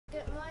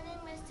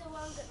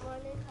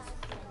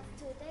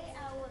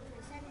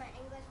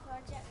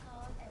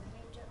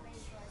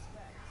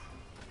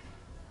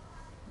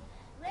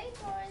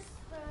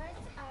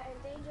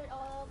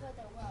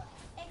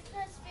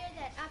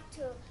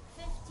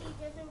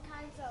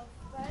of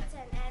birds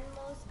and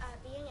animals are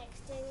being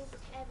extinct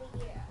every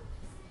year.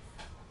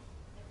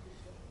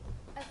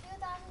 A few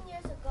thousand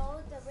years ago,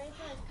 the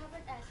rainforest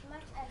covered as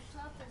much as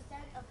 12%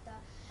 of the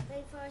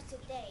rainforest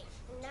today,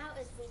 and now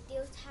it's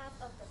reduced half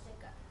of the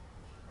figure.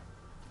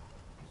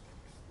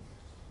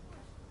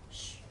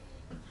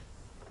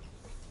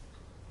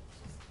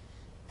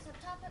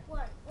 Subtopic 1.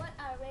 What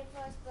are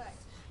rainforest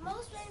birds?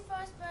 Most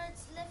rainforest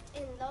birds live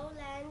in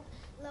lowland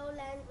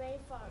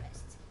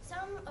rainforests.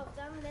 Some of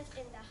them live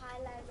in the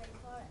highland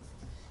rainforest.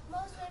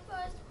 Most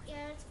rainforest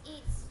birds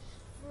eat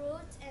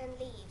fruits and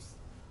leaves,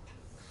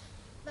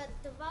 but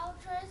the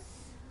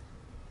vultures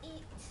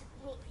eat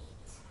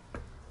meat.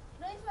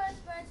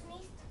 Rainforest birds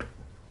needs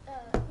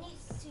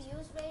to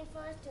use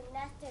rainforest to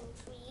nest in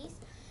trees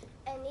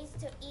and needs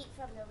to eat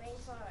from the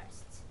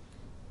rainforest.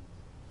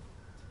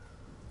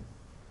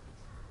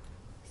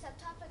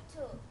 Subtopic 2.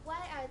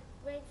 Why are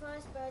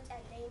rainforest birds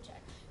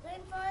endangered?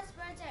 Rainforest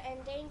birds are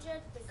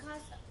endangered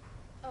because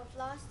of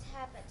lost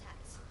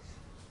habitats.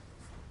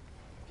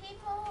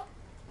 People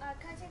are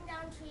cutting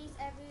down trees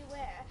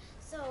everywhere,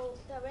 so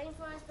the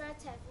rainforest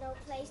birds have no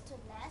place to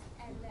nest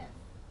and live.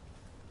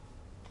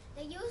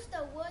 They use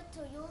the wood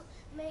to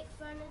make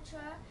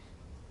furniture,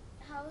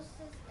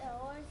 houses,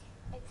 or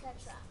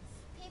etc.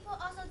 People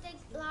also dig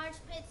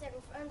large pits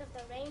in front of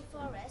the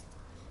rainforest,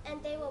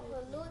 and they will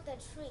pollute the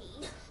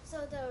trees,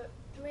 so the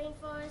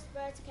rainforest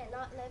birds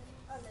cannot live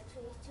on the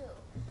trees too.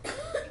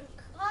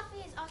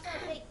 Coffee is also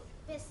a big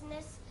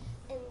business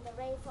in the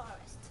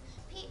rainforest.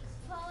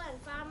 People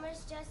and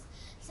farmers just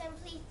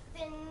simply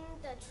thin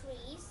the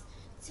trees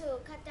to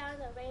cut down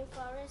the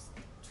rainforest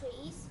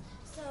trees,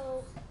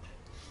 so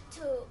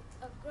to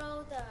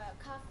grow the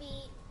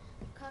coffee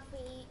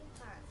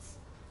plants.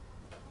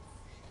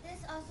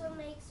 This also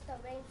makes the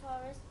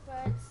rainforest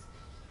birds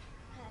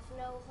have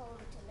no home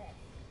to live.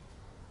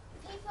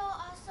 People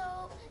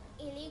also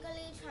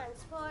illegally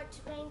transport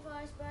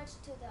rainforest birds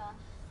to the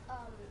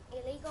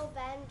illegal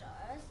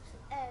vendors,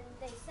 and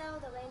they sell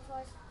the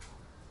rainforest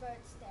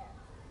birds there.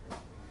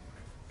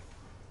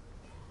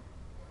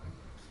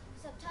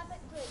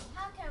 Subtopic 3.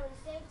 How can we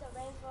save the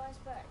rainforest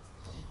birds?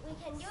 We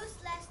can use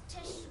less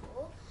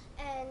tissue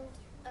and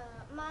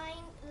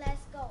mine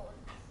less gold.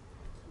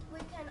 We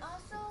can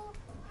also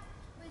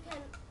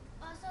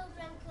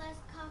drink less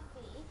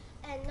coffee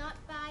and not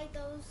buy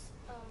those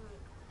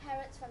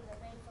parrots from the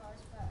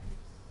rainforest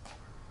birds.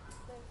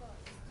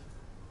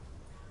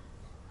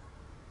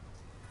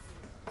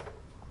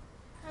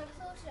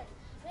 Conclusion.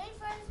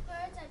 Rainforest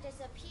birds are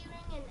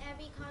disappearing in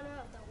every corner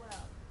of the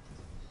world.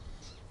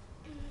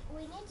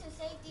 We need to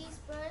save these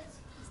birds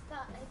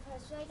by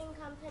persuading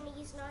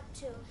companies not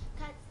to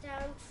cut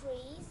down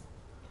trees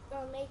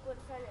or make wood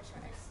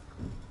furniture.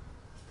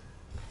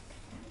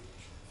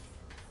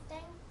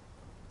 Thank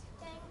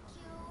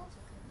you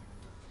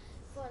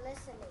for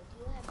listening. Do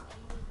you have